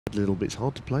A little bit, it's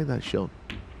hard to play that shot.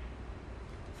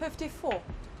 54.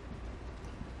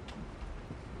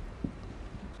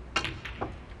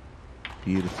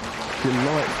 Beautiful,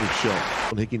 delightful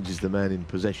shot. Higgins is the man in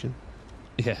possession.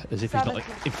 Yeah, as if he's not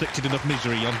inflicted enough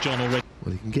misery on John already.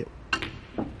 Well, he can get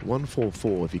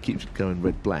 1-4-4 if he keeps going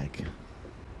red-black.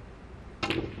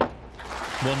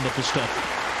 Wonderful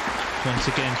stuff. Once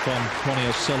again from Ronnie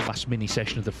O'Sullivan. Last mini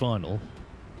session of the final.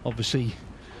 Obviously,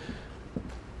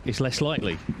 it's less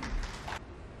likely.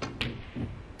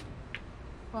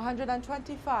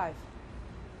 125.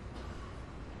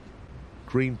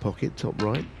 Green pocket, top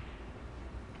right.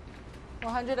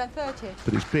 130.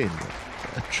 But it's been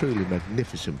a truly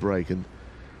magnificent break, and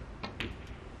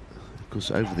of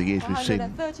course over the years we've seen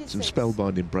some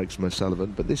spellbinding breaks from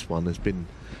O'Sullivan, but this one has been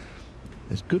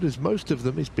as good as most of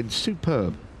them. It's been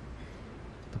superb.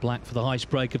 The black for the highest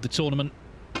break of the tournament.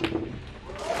 In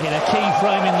a key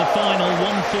frame in the final,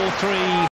 1-4-3.